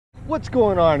What's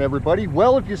going on, everybody?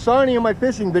 Well, if you saw any of my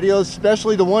fishing videos,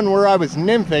 especially the one where I was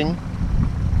nymphing,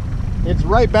 it's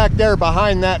right back there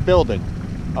behind that building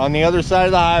on the other side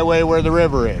of the highway where the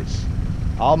river is.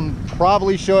 I'll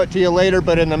probably show it to you later,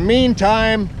 but in the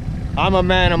meantime, I'm a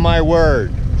man of my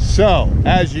word. So,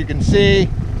 as you can see,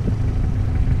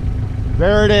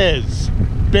 there it is,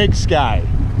 Big Sky.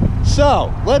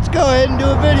 So, let's go ahead and do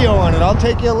a video on it. I'll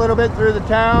take you a little bit through the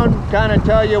town, kind of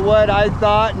tell you what I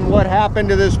thought and what happened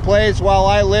to this place while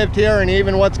I lived here, and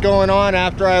even what's going on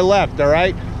after I left, all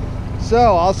right? So,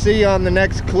 I'll see you on the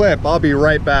next clip. I'll be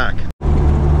right back.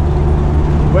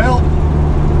 Well,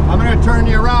 I'm gonna turn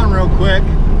you around real quick.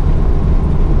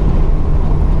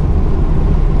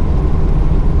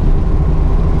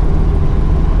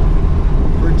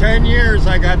 For 10 years,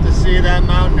 I got to see that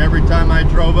mountain every time I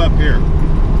drove up here.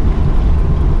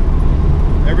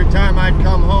 Every time I'd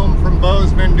come home from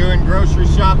Bozeman doing grocery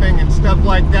shopping and stuff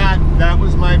like that, that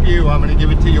was my view. I'm going to give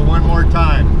it to you one more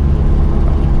time.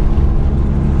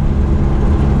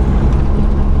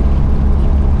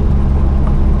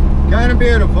 Kind of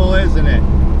beautiful, isn't it?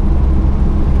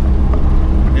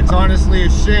 It's honestly a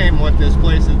shame what this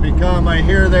place has become. I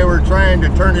hear they were trying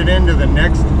to turn it into the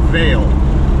next Vail.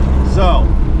 So,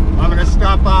 I'm going to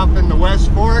stop off in the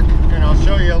West Fork and I'll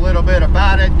show you a little bit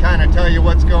about it, kind of tell you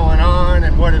what's going on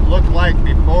and what it looked like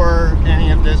before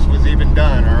any of this was even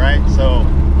done, alright? So,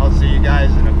 I'll see you guys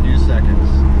in a few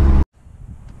seconds.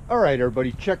 Alright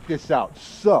everybody, check this out.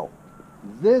 So,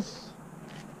 this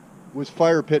was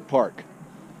Fire Pit Park.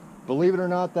 Believe it or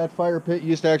not, that fire pit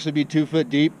used to actually be 2 foot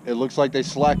deep. It looks like they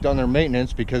slacked on their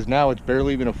maintenance because now it's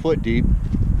barely even a foot deep.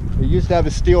 It used to have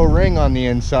a steel ring on the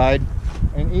inside.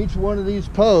 And each one of these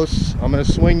posts, I'm going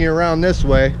to swing you around this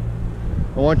way.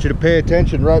 I want you to pay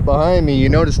attention right behind me. You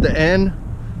notice the N?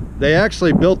 They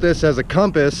actually built this as a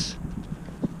compass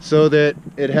so that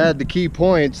it had the key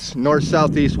points north,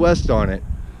 south, east, west on it.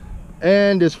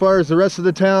 And as far as the rest of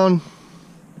the town,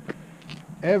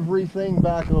 everything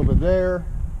back over there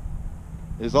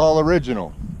is all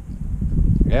original.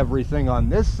 Everything on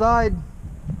this side,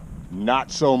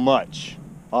 not so much,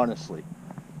 honestly.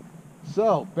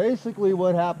 So basically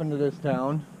what happened to this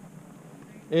town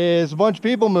is a bunch of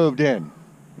people moved in,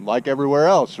 like everywhere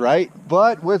else, right?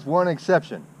 But with one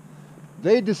exception.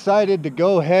 They decided to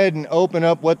go ahead and open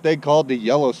up what they called the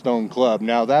Yellowstone Club.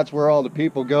 Now that's where all the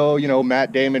people go, you know,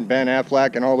 Matt Damon, Ben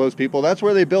Affleck, and all those people. That's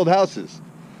where they build houses.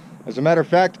 As a matter of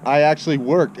fact, I actually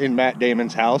worked in Matt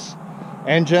Damon's house,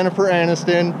 and Jennifer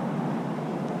Aniston,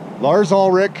 Lars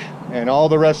Ulrich, and all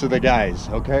the rest of the guys,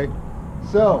 okay?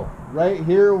 So, right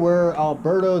here where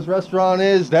Alberto's restaurant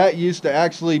is, that used to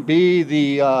actually be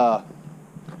the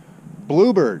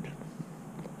Bluebird.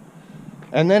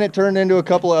 And then it turned into a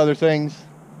couple of other things.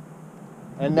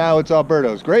 And now it's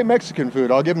Alberto's. Great Mexican food,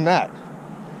 I'll give them that.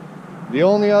 The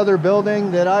only other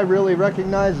building that I really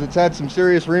recognize that's had some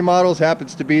serious remodels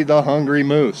happens to be the Hungry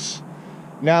Moose.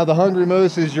 Now the Hungry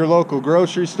Moose is your local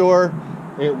grocery store.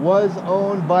 It was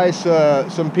owned by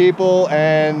some people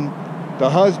and the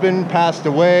husband passed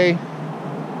away.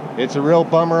 It's a real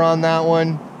bummer on that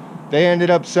one. They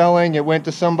ended up selling, it went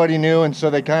to somebody new, and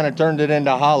so they kind of turned it into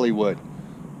Hollywood.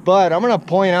 But I'm going to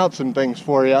point out some things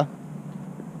for you.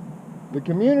 The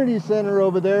community center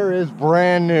over there is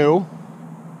brand new.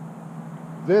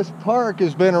 This park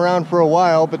has been around for a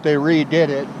while, but they redid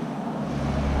it.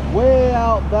 Way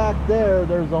out back there,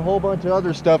 there's a whole bunch of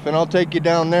other stuff, and I'll take you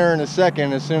down there in a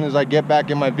second as soon as I get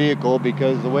back in my vehicle,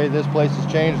 because the way this place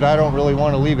has changed, I don't really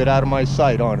want to leave it out of my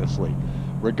sight, honestly,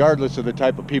 regardless of the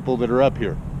type of people that are up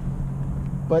here.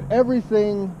 But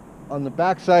everything on the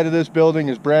back side of this building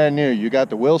is brand new. You got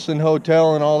the Wilson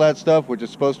Hotel and all that stuff, which is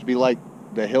supposed to be like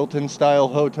the Hilton style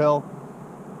hotel,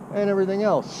 and everything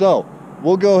else. So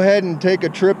we'll go ahead and take a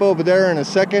trip over there in a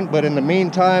second, but in the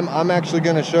meantime, I'm actually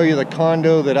going to show you the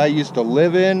condo that I used to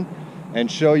live in and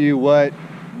show you what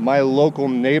my local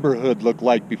neighborhood looked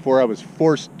like before I was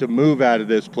forced to move out of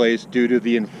this place due to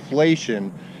the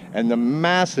inflation and the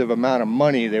massive amount of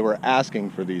money they were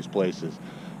asking for these places.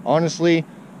 Honestly,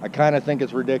 I kind of think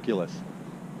it's ridiculous.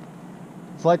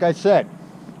 It's like I said,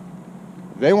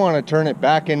 they want to turn it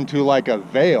back into like a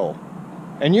Vail.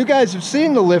 And you guys have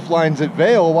seen the lift lines at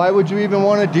Vail. Why would you even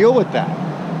want to deal with that?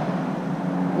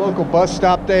 Local bus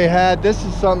stop they had. This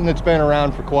is something that's been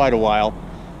around for quite a while.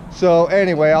 So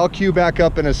anyway, I'll cue back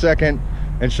up in a second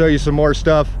and show you some more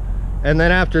stuff. And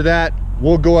then after that,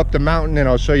 we'll go up the mountain and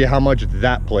I'll show you how much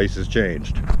that place has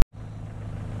changed.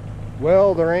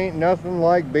 Well, there ain't nothing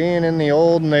like being in the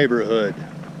old neighborhood.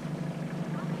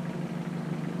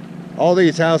 All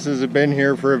these houses have been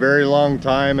here for a very long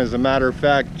time. As a matter of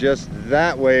fact, just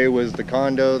that way was the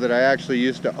condo that I actually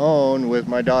used to own with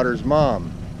my daughter's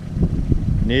mom.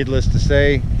 Needless to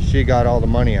say, she got all the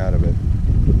money out of it.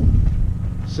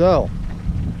 So,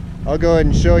 I'll go ahead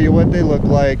and show you what they look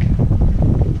like.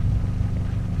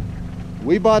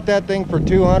 We bought that thing for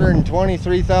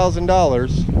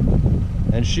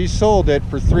 $223,000 and she sold it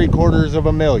for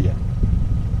 $750,000.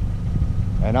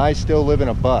 And I still live in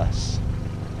a bus.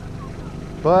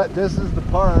 But this is the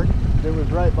park that was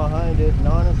right behind it, and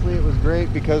honestly it was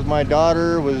great because my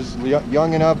daughter was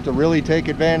young enough to really take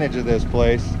advantage of this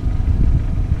place.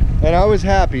 And I was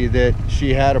happy that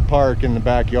she had a park in the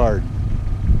backyard.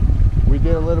 We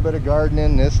did a little bit of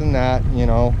gardening, this and that, you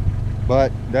know,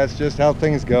 but that's just how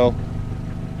things go.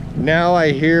 Now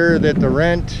I hear that the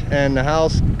rent and the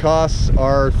house costs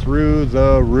are through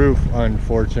the roof,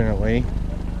 unfortunately.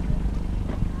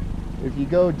 If you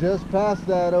go just past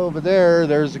that over there,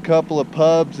 there's a couple of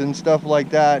pubs and stuff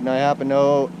like that, and I happen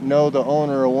to know the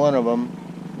owner of one of them.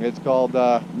 It's called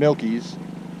Milky's.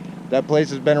 That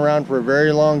place has been around for a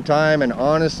very long time, and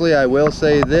honestly, I will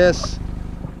say this: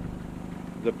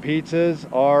 the pizzas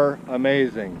are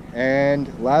amazing. And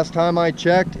last time I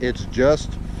checked, it's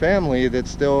just family that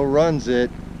still runs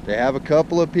it. They have a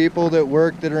couple of people that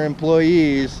work that are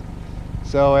employees.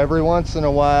 So every once in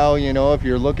a while, you know, if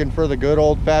you're looking for the good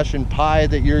old-fashioned pie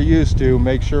that you're used to,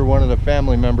 make sure one of the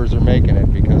family members are making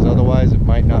it, because otherwise it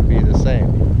might not be the same.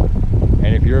 And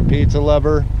if you're a pizza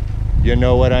lover, you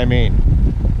know what I mean.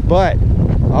 But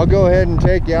I'll go ahead and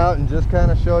take you out and just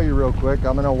kind of show you real quick.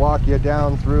 I'm going to walk you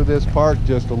down through this park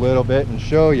just a little bit and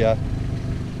show you.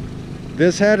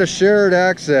 This had a shared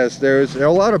access. There's a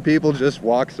lot of people just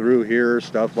walk through here,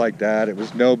 stuff like that. It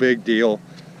was no big deal.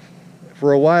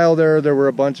 For a while there were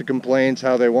a bunch of complaints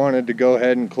how they wanted to go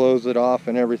ahead and close it off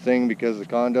and everything because the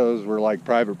condos were like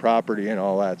private property and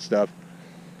all that stuff.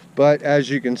 But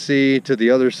as you can see to the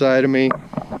other side of me,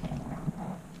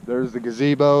 there's the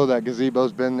gazebo. That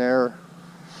gazebo's been there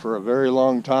for a very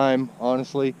long time,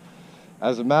 honestly.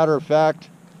 As a matter of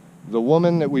fact, the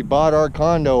woman that we bought our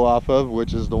condo off of,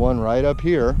 which is the one right up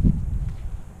here,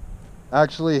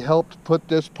 actually helped put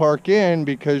this park in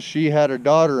because she had a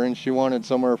daughter and she wanted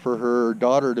somewhere for her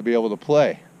daughter to be able to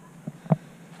play.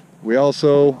 We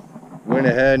also went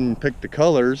ahead and picked the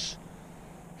colors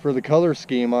for the color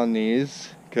scheme on these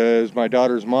because my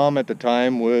daughter's mom at the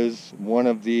time was one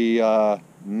of the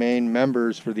main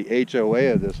members for the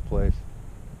HOA of this place.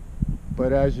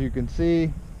 But as you can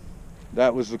see,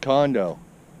 that was the condo.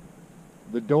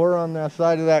 The door on the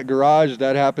side of that garage,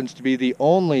 that happens to be the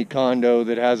only condo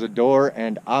that has a door,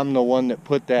 and I'm the one that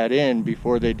put that in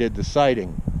before they did the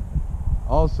siding.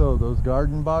 Also, those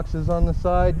garden boxes on the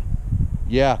side,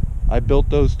 yeah, I built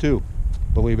those too,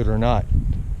 believe it or not.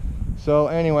 So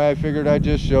anyway, I figured I'd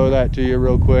just show that to you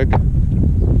real quick.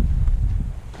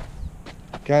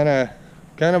 Kind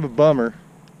of a bummer.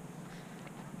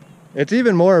 It's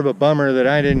even more of a bummer that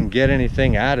I didn't get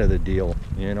anything out of the deal,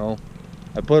 you know.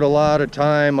 I put a lot of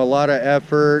time, a lot of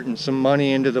effort, and some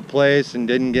money into the place and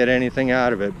didn't get anything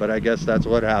out of it, but I guess that's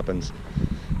what happens.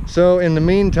 So in the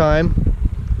meantime,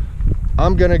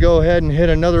 I'm gonna go ahead and hit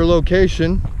another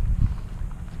location,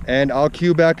 and I'll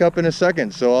queue back up in a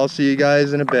second, so I'll see you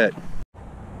guys in a bit.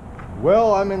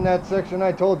 Well, I'm in that section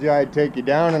I told you I'd take you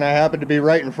down, and I happen to be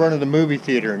right in front of the movie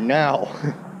theater now.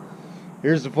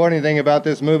 Here's the funny thing about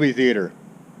this movie theater.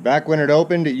 Back when it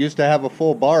opened, it used to have a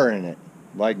full bar in it.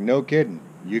 Like, no kidding.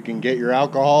 You can get your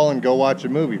alcohol and go watch a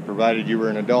movie, provided you were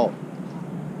an adult.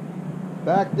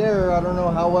 Back there, I don't know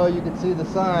how well you can see the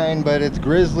sign, but it's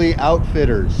Grizzly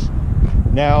Outfitters.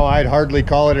 Now, I'd hardly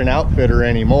call it an outfitter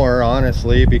anymore,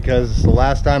 honestly, because the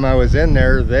last time I was in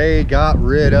there, they got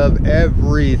rid of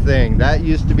everything. That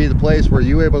used to be the place where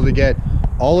you were able to get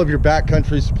all of your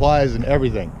backcountry supplies and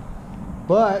everything.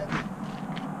 But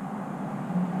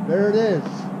there it is.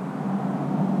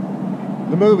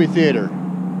 The movie theater.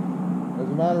 As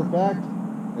a matter of fact,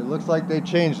 it looks like they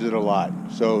changed it a lot,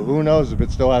 so who knows if it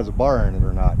still has a bar in it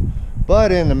or not.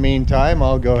 But in the meantime,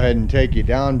 I'll go ahead and take you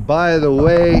down. By the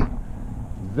way,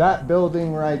 that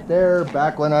building right there,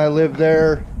 back when I lived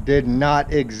there, did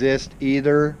not exist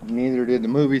either. Neither did the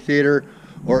movie theater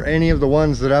or any of the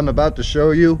ones that I'm about to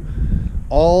show you.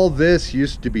 All this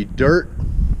used to be dirt,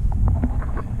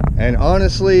 and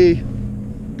honestly,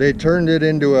 they turned it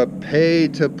into a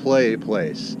pay-to-play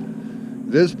place.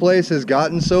 This place has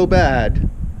gotten so bad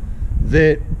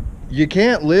that you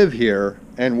can't live here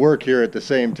and work here at the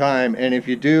same time, and if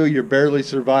you do, you're barely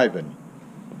surviving.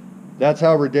 That's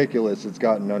how ridiculous it's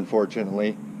gotten,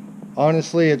 unfortunately.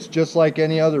 Honestly, it's just like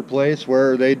any other place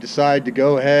where they decide to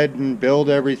go ahead and build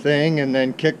everything and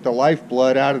then kick the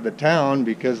lifeblood out of the town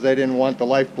because they didn't want the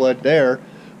lifeblood there.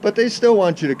 But they still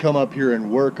want you to come up here and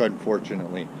work,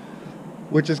 unfortunately,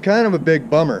 which is kind of a big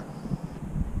bummer.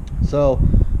 So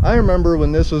I remember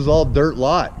when this was all dirt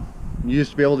lot. You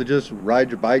used to be able to just ride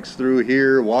your bikes through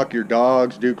here, walk your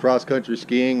dogs, do cross-country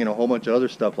skiing, and a whole bunch of other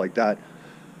stuff like that.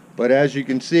 But as you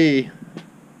can see,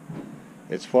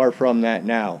 it's far from that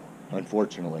now,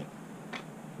 unfortunately.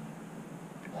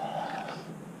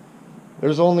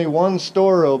 There's only one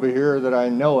store over here that I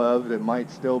know of that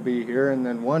might still be here, and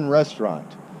then one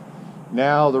restaurant.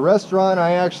 Now, the restaurant,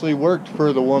 I actually worked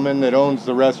for the woman that owns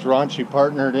the restaurant. She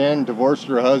partnered in, divorced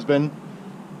her husband.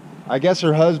 I guess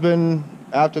her husband,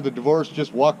 after the divorce,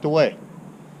 just walked away.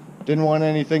 Didn't want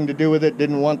anything to do with it,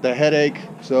 didn't want the headache,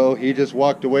 so he just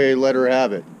walked away, let her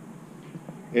have it.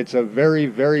 It's a very,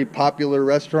 very popular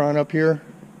restaurant up here,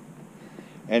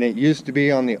 and it used to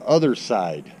be on the other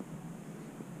side.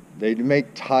 They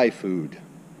make Thai food.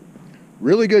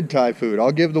 Really good Thai food.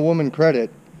 I'll give the woman credit.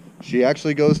 She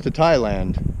actually goes to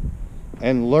Thailand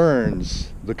and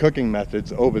learns the cooking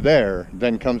methods over there,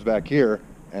 then comes back here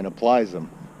and applies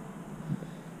them.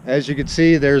 As you can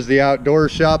see, there's the outdoor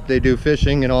shop. They do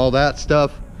fishing and all that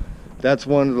stuff. That's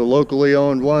one of the locally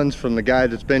owned ones from the guy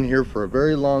that's been here for a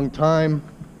very long time.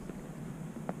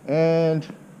 And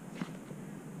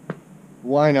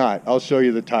why not? I'll show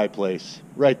you the Thai place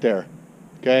right there.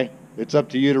 Okay? It's up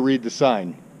to you to read the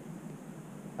sign.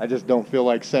 I just don't feel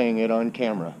like saying it on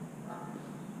camera.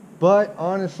 But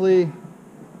honestly,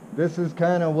 this is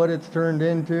kind of what it's turned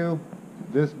into.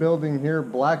 This building here,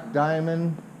 Black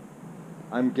Diamond.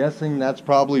 I'm guessing that's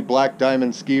probably Black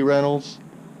Diamond Ski Rentals.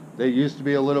 They used to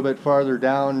be a little bit farther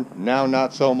down, now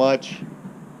not so much.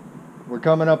 We're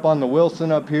coming up on the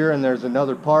Wilson up here, and there's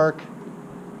another park.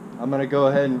 I'm gonna go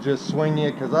ahead and just swing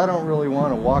you because I don't really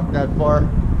want to walk that far.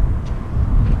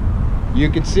 You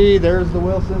can see there's the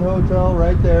Wilson Hotel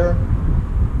right there.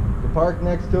 The park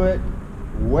next to it.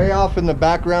 Way off in the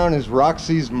background is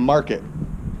Roxy's Market.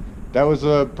 That was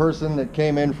a person that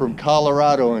came in from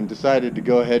Colorado and decided to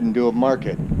go ahead and do a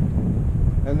market.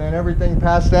 And then everything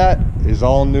past that is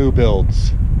all new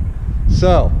builds.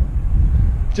 So,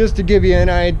 just to give you an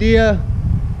idea,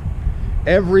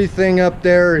 everything up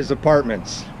there is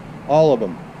apartments. All of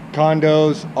them.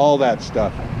 Condos, all that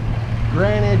stuff.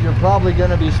 Granted, you're probably going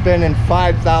to be spending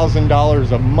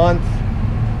 $5,000 a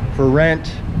month for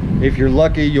rent. If you're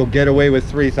lucky, you'll get away with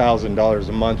 $3,000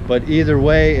 a month, but either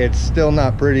way, it's still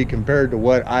not pretty compared to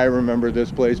what I remember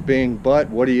this place being. But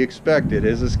what do you expect? It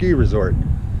is a ski resort.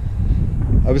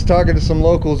 I was talking to some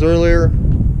locals earlier,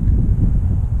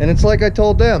 and it's like I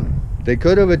told them. They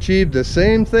could have achieved the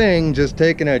same thing, just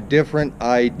taking a different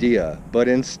idea, but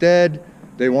instead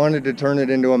they wanted to turn it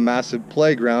into a massive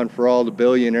playground for all the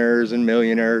billionaires and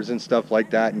millionaires and stuff like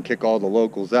that and kick all the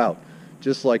locals out,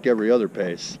 just like every other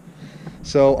place.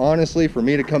 So honestly, for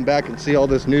me to come back and see all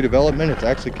this new development, it's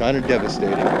actually kind of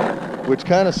devastating, which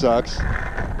kind of sucks,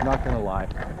 I'm not gonna lie.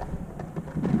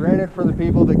 Granted, for the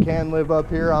people that can live up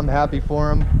here, I'm happy for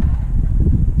them.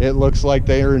 It looks like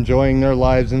they are enjoying their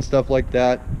lives and stuff like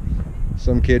that.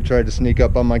 Some kid tried to sneak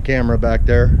up on my camera back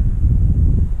there,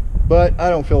 but I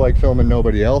don't feel like filming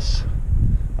nobody else.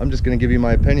 I'm just gonna give you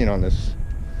my opinion on this.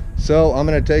 So I'm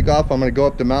gonna take off. I'm gonna go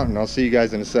up the mountain. I'll see you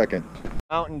guys in a second.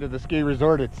 Mountain to the ski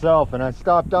resort itself, and I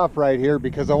stopped off right here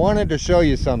because I wanted to show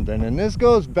you something, and this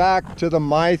goes back to the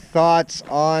my thoughts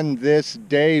on this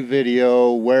day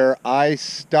video where I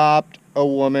stopped a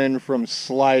woman from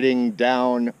sliding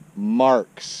down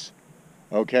marks.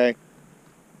 Okay,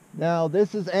 now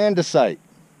this is andesite.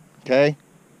 Okay,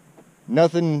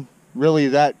 nothing really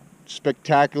that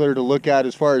spectacular to look at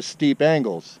as far as steep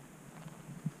angles.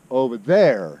 Over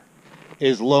there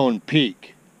is Lone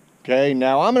Peak. Okay,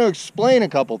 now I'm going to explain a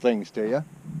couple things to you.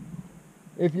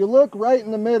 If you look right in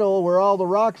the middle where all the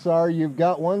rocks are, you've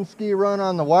got one ski run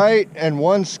on the right and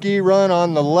one ski run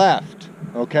on the left.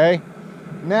 Okay,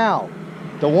 now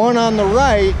the one on the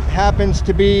right happens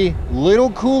to be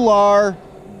Little Couloir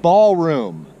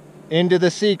Ballroom, Into the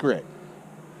Secret.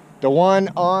 The one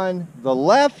on the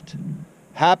left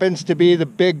happens to be the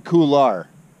Big Couloir.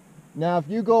 Now, if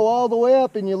you go all the way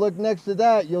up and you look next to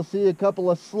that, you'll see a couple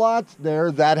of slots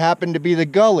there that happen to be the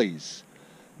gullies.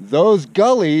 Those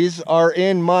gullies are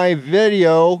in my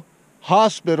video,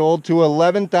 Hospital to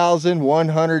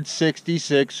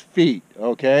 11,166 feet,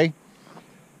 okay?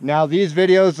 Now, these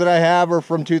videos that I have are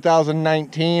from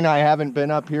 2019. I haven't been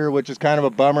up here, which is kind of a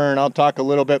bummer, and I'll talk a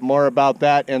little bit more about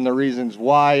that and the reasons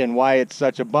why and why it's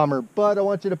such a bummer. But I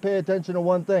want you to pay attention to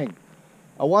one thing.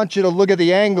 I want you to look at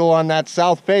the angle on that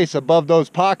south face above those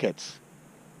pockets.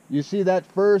 You see that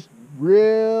first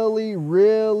really,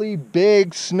 really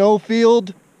big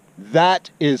snowfield?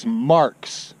 That is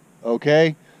Marks,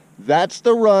 okay? That's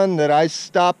the run that I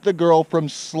stopped the girl from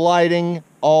sliding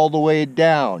all the way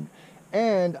down.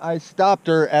 And I stopped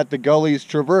her at the Gully's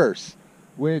Traverse,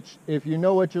 which, if you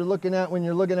know what you're looking at when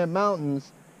you're looking at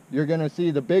mountains, you're gonna see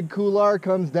the big couloir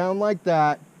comes down like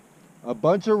that, a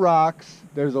bunch of rocks,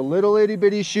 there's a little itty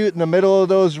bitty chute in the middle of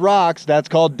those rocks, that's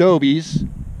called Dobies.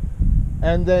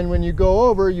 And then when you go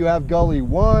over, you have Gully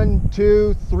 1,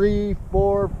 2, 3,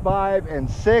 4, 5, and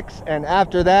 6, and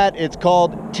after that it's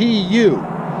called TU.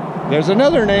 There's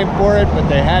another name for it, but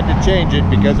they had to change it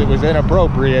because it was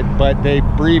inappropriate, but they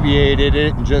abbreviated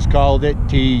it and just called it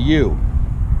TU.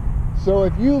 So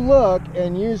if you look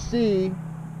and you see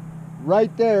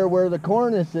right there where the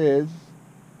cornice is,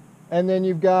 and then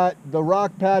you've got the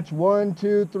rock patch 1,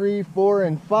 2, 3, 4,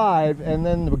 and 5, and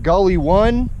then the Gully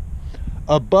 1,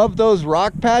 above those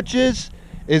rock patches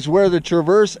is where the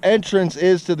Traverse entrance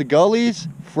is to the gullies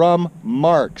from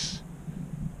Marks.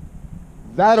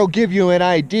 That'll give you an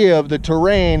idea of the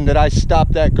terrain that I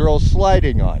stopped that girl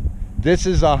sliding on. This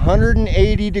is a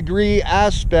 180-degree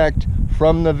aspect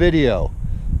from the video.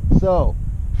 So,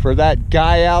 for that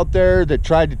guy out there that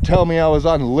tried to tell me I was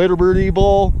on Liberty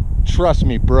Bowl, trust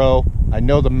me, bro, I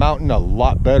know the mountain a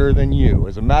lot better than you.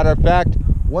 As a matter of fact,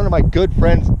 one of my good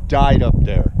friends died up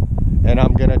there. And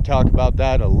I'm gonna talk about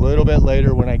that a little bit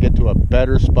later when I get to a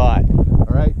better spot, all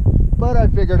right? But I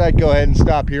figured I'd go ahead and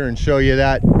stop here and show you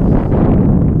that.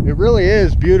 It really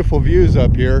is beautiful views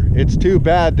up here. It's too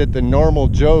bad that the normal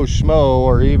Joe Schmo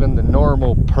or even the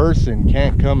normal person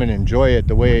can't come and enjoy it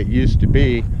the way it used to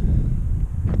be.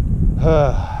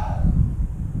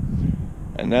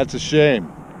 And that's a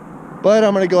shame. But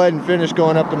I'm going to go ahead and finish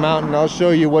going up the mountain. I'll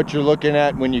show you what you're looking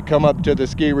at when you come up to the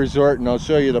ski resort, and I'll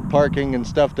show you the parking and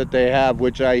stuff that they have,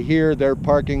 which I hear their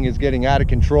parking is getting out of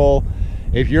control.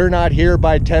 If you're not here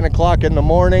by 10 o'clock in the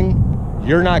morning,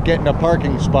 you're not getting a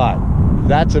parking spot.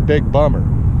 That's a big bummer.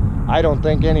 I don't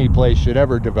think any place should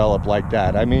ever develop like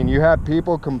that. I mean, you have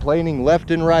people complaining left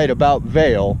and right about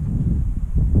Vail,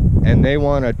 and they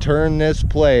want to turn this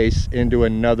place into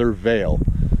another Vail.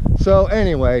 So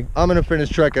anyway, I'm gonna finish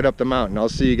trekking up the mountain. I'll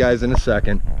see you guys in a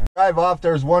second. Drive off,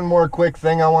 there's one more quick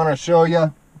thing I wanna show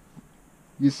you.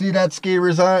 You see that ski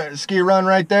run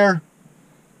right there?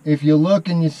 If you look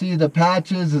and you see the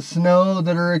patches of snow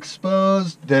that are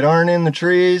exposed, that aren't in the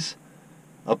trees,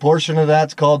 a portion of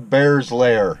that's called Bear's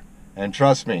Lair. And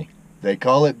trust me, they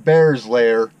call it Bear's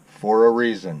Lair for a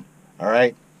reason. All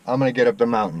right, I'm gonna get up the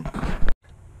mountain.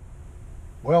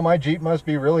 Well, my Jeep must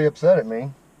be really upset at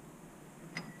me.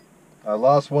 I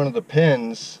lost one of the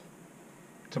pins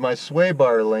to my sway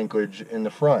bar linkage in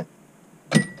the front.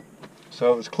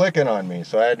 So it was clicking on me,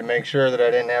 so I had to make sure that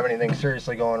I didn't have anything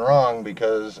seriously going wrong,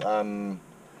 because I'm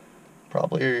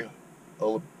probably,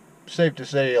 safe to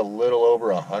say, a little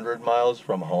over 100 miles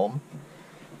from home.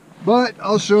 But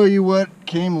I'll show you what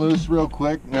came loose real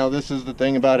quick. Now, this is the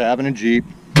thing about having a Jeep,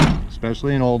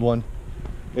 especially an old one.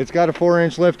 It's got a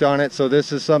 4-inch lift on it, so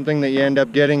this is something that you end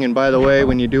up getting. And by the way,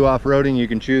 when you do off-roading, you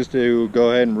can choose to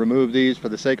go ahead and remove these for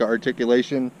the sake of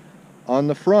articulation on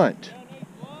the front.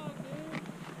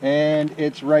 And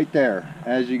it's right there.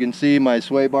 As you can see, my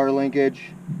sway bar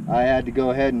linkage, I had to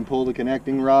go ahead and pull the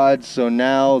connecting rods, so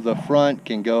now the front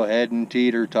can go ahead and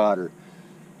teeter-totter.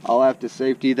 I'll have to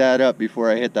safety that up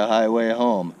before I hit the highway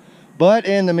home. But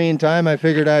in the meantime, I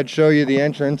figured I'd show you the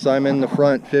entrance. I'm in the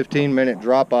front 15-minute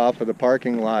drop-off of the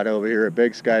parking lot over here at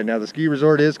Big Sky. Now, the ski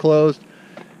resort is closed,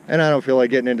 and I don't feel like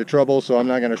getting into trouble, so I'm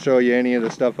not going to show you any of the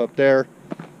stuff up there.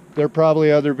 There are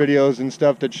probably other videos and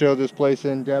stuff that show this place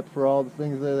in depth for all the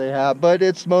things that they have, but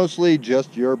it's mostly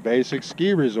just your basic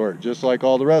ski resort, just like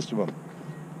all the rest of them.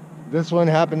 This one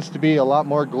happens to be a lot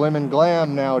more glim and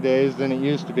glam nowadays than it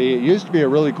used to be. It used to be a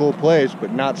really cool place,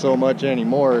 but not so much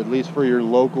anymore, at least for your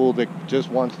local that just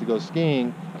wants to go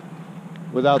skiing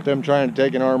without them trying to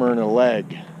take an arm and a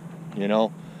leg, you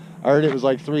know. I heard it was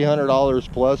like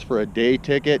 $300 plus for a day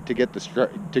ticket to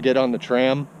get on the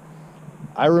tram.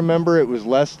 I remember it was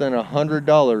less than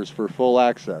 $100 for full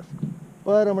access.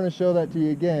 But I'm going to show that to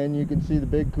you again. You can see the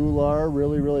big couloir,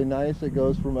 really, really nice. It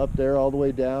goes from up there all the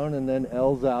way down and then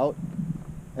L's out.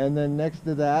 And then next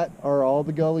to that are all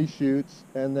the gully chutes.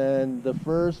 And then the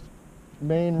first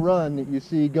main run that you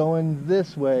see going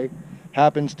this way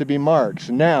happens to be Marks.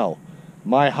 Now,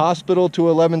 my hospital to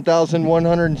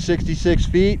 11,166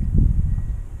 feet,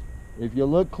 if you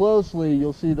look closely,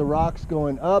 you'll see the rocks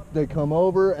going up, they come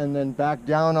over, and then back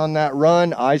down on that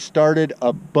run. I started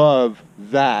above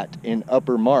that in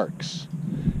Upper Marks.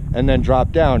 and then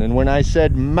drop down. And when I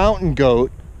said mountain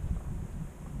goat,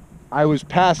 I was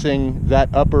passing that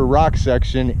upper rock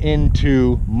section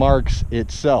into Marks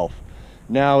itself.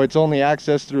 Now it's only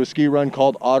accessed through a ski run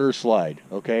called Otter Slide,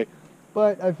 okay?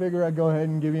 But I figure I'd go ahead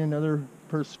and give you another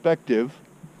perspective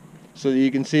so that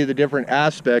you can see the different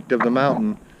aspect of the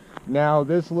mountain. Now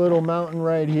this little mountain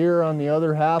right here on the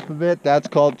other half of it, that's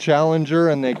called Challenger,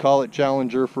 and they call it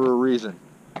Challenger for a reason.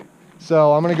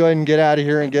 So I'm gonna go ahead and get out of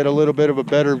here and get a little bit of a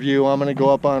better view. I'm gonna go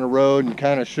up on a road and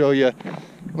kind of show you.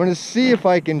 I'm gonna see if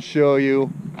I can show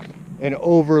you an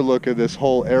overlook of this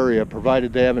whole area,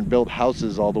 provided they haven't built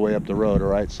houses all the way up the road. All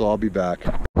right, so I'll be back.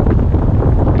 Well,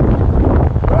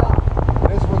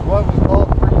 this was what was called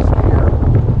pre-skier.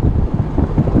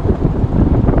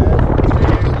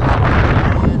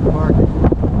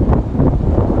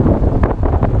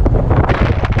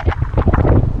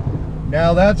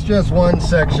 Now that's just one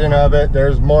section of it.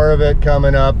 There's more of it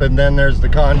coming up, and then there's the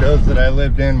condos that I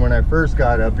lived in when I first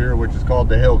got up here, which is called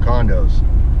the Hill Condos.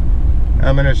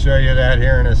 I'm going to show you that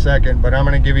here in a second, but I'm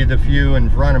going to give you the view in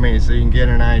front of me so you can get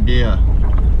an idea.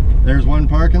 There's one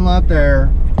parking lot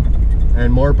there,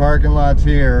 and more parking lots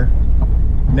here.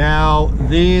 Now,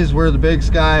 these were the Big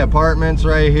Sky apartments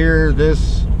right here.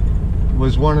 This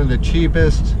was one of the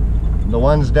cheapest. The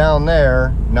ones down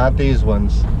there, not these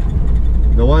ones.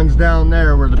 The ones down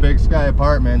there were the Big Sky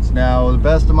apartments. Now, to the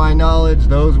best of my knowledge,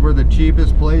 those were the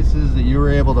cheapest places that you were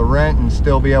able to rent and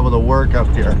still be able to work up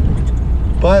here.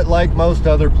 But like most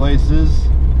other places,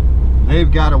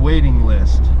 they've got a waiting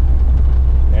list.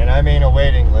 And I mean a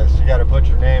waiting list. You got to put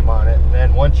your name on it. And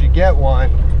then once you get one,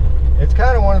 it's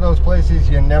kind of one of those places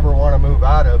you never want to move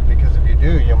out of, because if you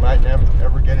do, you might never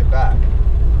ever get it back.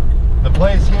 The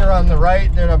place here on the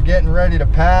right that I'm getting ready to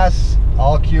pass,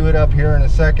 I'll cue it up here in a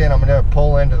second. I'm going to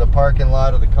pull into the parking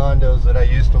lot of the condos that I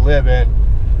used to live in.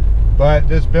 But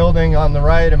this building on the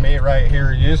right of me right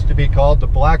here used to be called the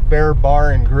Black Bear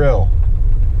Bar and Grill.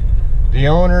 The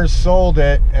owners sold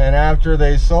it, and after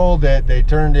they sold it, they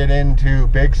turned it into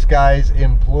Big Sky's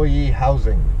employee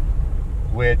housing,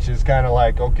 which is kind of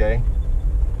like, okay,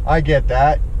 I get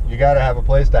that. You got to have a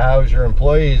place to house your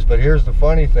employees, but here's the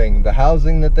funny thing. The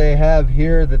housing that they have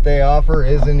here that they offer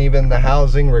isn't even the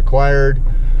housing required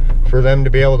for them to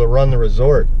be able to run the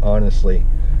resort, honestly.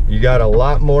 You got a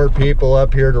lot more people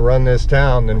up here to run this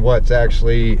town than what's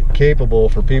actually capable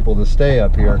for people to stay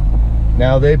up here.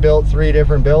 Now, they built 3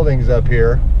 different buildings up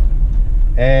here,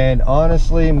 and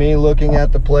honestly, me looking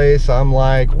at the place, I'm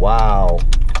like, wow.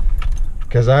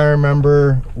 Because I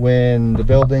remember when the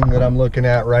building that I'm looking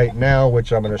at right now,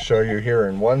 which I'm going to show you here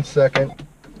in 1 second,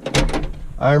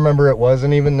 I remember it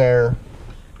wasn't even there,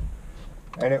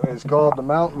 and it was called the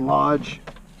Mountain Lodge.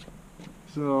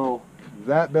 So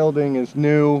that building is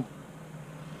new.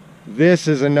 This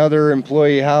is another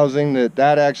employee housing that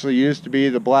actually used to be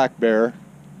the Black Bear.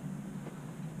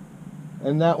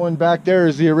 And that one back there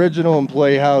is the original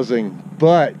employee housing.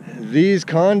 But these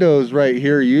condos right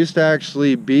here used to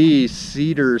actually be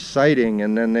Cedar Siding,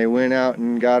 and then they went out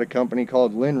and got a company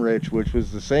called Linrich, which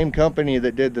was the same company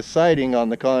that did the siding on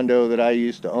the condo that I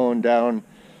used to own down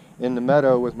in the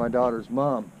meadow with my daughter's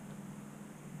mom.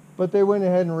 But they went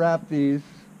ahead and wrapped these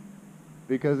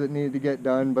because it needed to get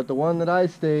done. But the one that I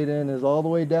stayed in is all the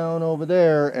way down over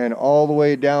there, and all the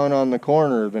way down on the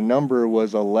corner, the number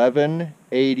was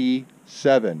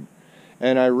 1187.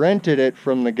 And I rented it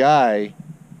from the guy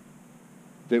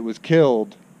that was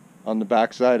killed on the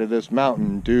backside of this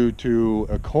mountain due to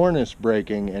a cornice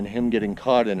breaking and him getting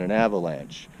caught in an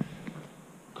avalanche.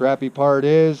 Crappy part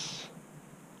is,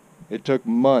 it took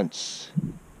months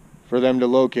for them to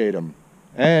locate him.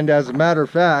 And as a matter of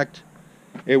fact,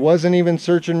 it wasn't even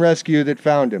search and rescue that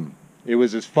found him. It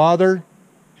was his father,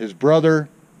 his brother,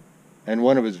 and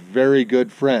one of his very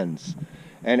good friends.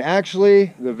 And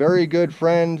actually, the very good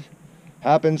friend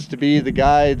happens to be the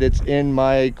guy that's in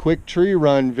my quick tree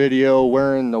run video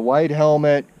wearing the white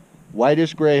helmet,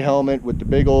 whitish gray helmet with the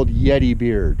big old Yeti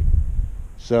beard.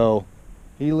 So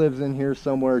he lives in here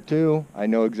somewhere too. I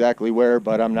know exactly where,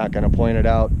 but I'm not going to point it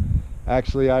out.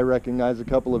 Actually, I recognize a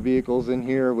couple of vehicles in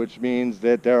here, which means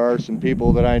that there are some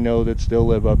people that I know that still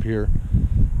live up here.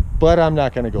 But I'm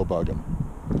not going to go bug them.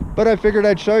 But I figured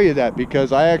I'd show you that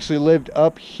because I actually lived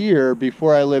up here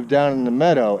before I lived down in the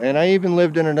meadow, and I even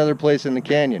lived in another place in the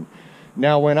canyon.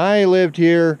 Now, when I lived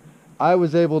here, I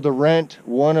was able to rent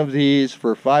one of these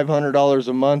for $500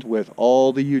 a month with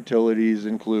all the utilities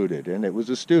included, and it was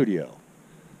a studio.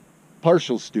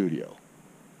 Partial studio.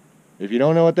 If you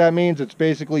don't know what that means, it's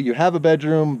basically you have a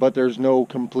bedroom, but there's no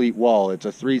complete wall. It's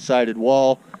a 3-sided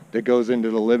wall that goes into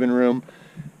the living room,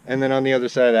 and then on the other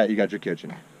side of that, you got your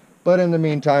kitchen. But in the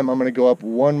meantime, I'm going to go up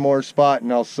one more spot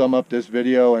and I'll sum up this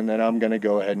video, and then I'm going to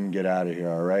go ahead and get out of here,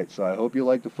 alright? So I hope you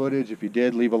liked the footage. If you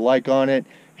did, leave a like on it.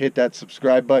 Hit that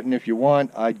subscribe button if you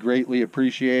want. I'd greatly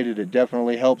appreciate it. It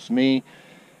definitely helps me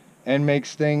and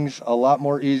makes things a lot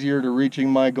more easier to reaching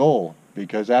my goal.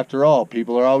 Because after all,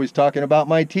 people are always talking about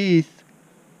my teeth.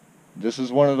 This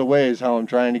is one of the ways how I'm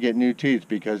trying to get new teeth,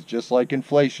 because just like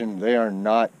inflation, they are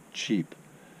not cheap.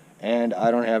 And I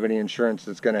don't have any insurance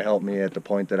that's going to help me at the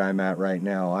point that I'm at right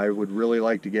now. I would really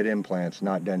like to get implants,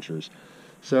 not dentures.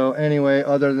 So anyway,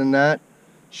 other than that,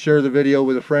 share the video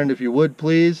with a friend if you would,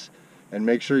 please. And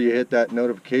make sure you hit that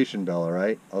notification bell,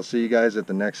 alright? I'll see you guys at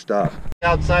the next stop.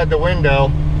 Outside the window,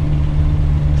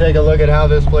 take a look at how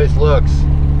this place looks.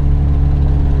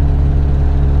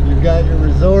 You've got your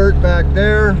resort back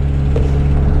there.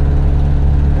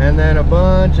 And then a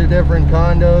bunch of different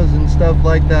condos and stuff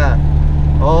like that.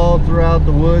 All throughout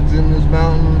the woods in this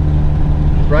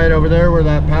mountain. Right over there where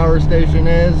that power station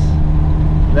is,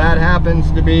 that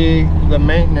happens to be the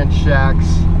maintenance shacks.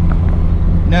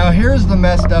 Now here's the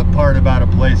messed up part about a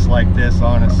place like this,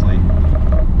 honestly.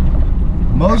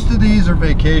 Most of these are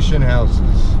vacation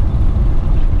houses.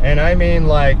 And I mean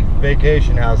like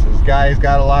vacation houses. Guy's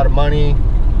got a lot of money,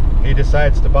 he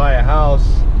decides to buy a house.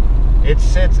 It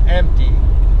sits empty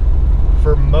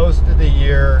for most of the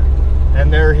year,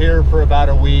 and they're here for about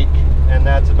a week, and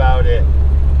that's about it.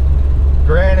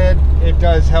 Granted, it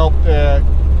does help the,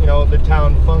 you know, the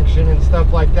town function and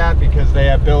stuff like that, because they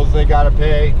have bills they gotta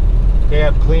pay. They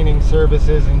have cleaning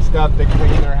services and stuff that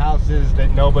clean their houses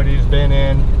that nobody's been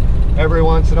in. Every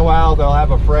once in a while, they'll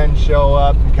have a friend show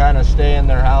up and kind of stay in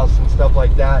their house and stuff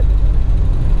like that.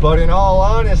 But in all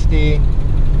honesty,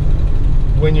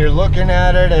 when you're looking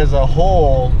at it as a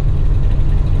whole,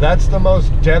 that's the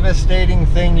most devastating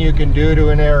thing you can do to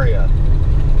an area,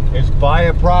 is buy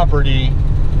a property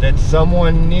that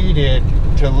someone needed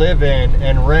to live in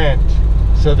and rent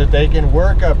so that they can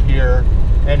work up here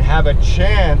and have a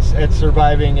chance at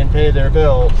surviving and pay their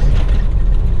bills.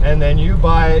 And then you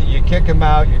buy it, you kick them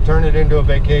out, you turn it into a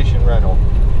vacation rental.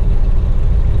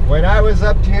 When I was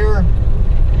up here,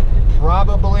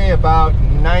 probably about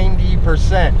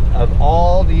 90% of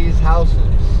all these houses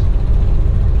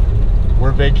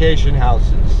were vacation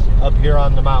houses up here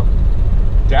on the mountain.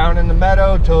 Down in the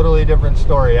meadow, totally different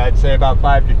story. I'd say about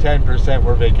 5 to 10%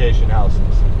 were vacation houses.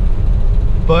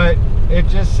 But it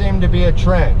just seemed to be a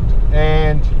trend.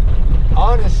 And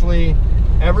honestly,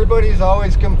 everybody's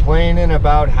always complaining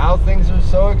about how things are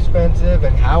so expensive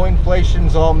and how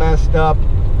inflation's all messed up.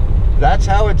 That's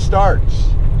how it starts.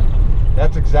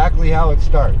 That's exactly how it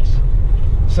starts.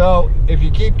 So if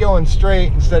you keep going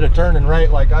straight instead of turning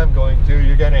right like I'm going to,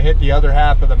 you're going to hit the other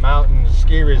half of the mountain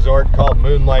ski resort called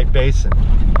Moonlight Basin.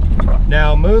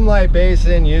 Now, Moonlight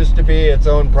Basin used to be its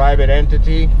own private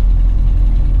entity.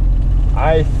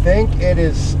 I think it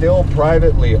is still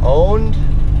privately owned,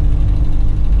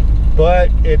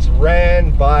 but it's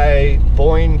ran by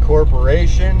Boyne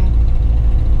Corporation.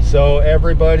 So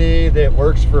everybody that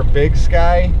works for Big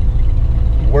Sky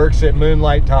works at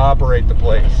Moonlight to operate the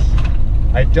place.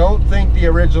 I don't think the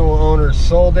original owners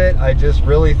sold it. I just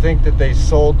really think that they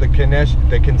sold the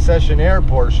concessionaire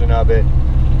portion of it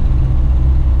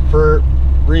for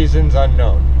reasons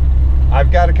unknown.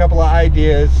 I've got a couple of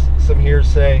ideas, some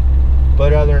hearsay,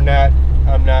 but other than that,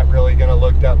 I'm not really going to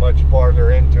look that much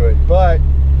farther into it. But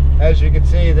as you can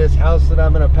see, this house that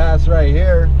I'm going to pass right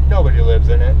here, nobody lives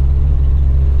in it.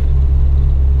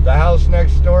 The house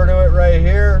next door to it right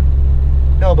here,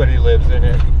 nobody lives in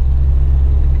it.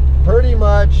 Pretty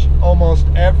much almost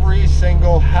every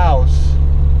single house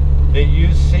that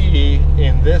you see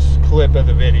in this clip of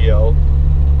the video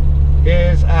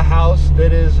is a house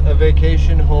that is a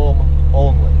vacation home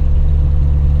only.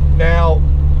 Now,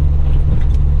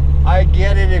 I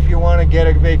get it if you want to get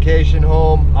a vacation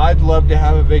home. I'd love to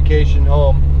have a vacation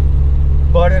home.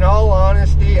 But in all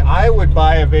honesty, I would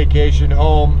buy a vacation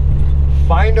home,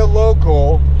 find a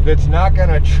local that's not going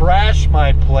to trash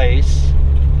my place,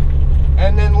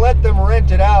 and then let them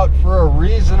rent it out for a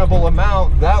reasonable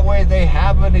amount. That way they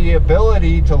have the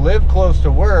ability to live close to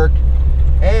work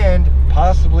and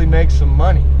possibly make some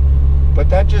money. But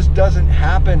that just doesn't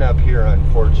happen up here,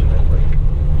 unfortunately.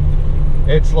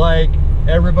 It's like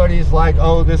everybody's like,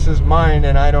 oh, this is mine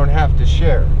and I don't have to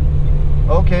share.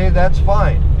 Okay, that's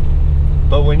fine.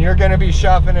 But when you're going to be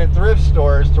shopping at thrift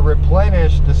stores to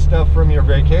replenish the stuff from your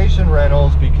vacation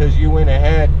rentals because you went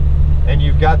ahead and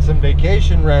you've got some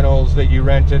vacation rentals that you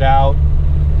rented out,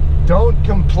 don't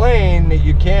complain that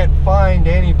you can't find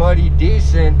anybody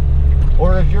decent.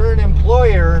 Or if you're an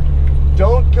employer,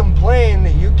 don't complain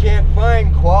that you can't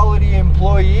find quality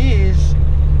employees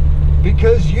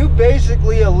because you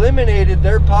basically eliminated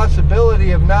their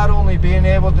possibility of not only being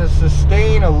able to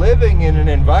sustain a living in an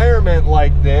environment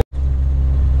like this.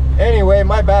 Anyway,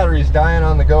 my battery's dying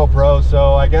on the GoPro,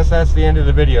 so I guess that's the end of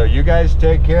the video. You guys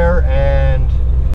take care, and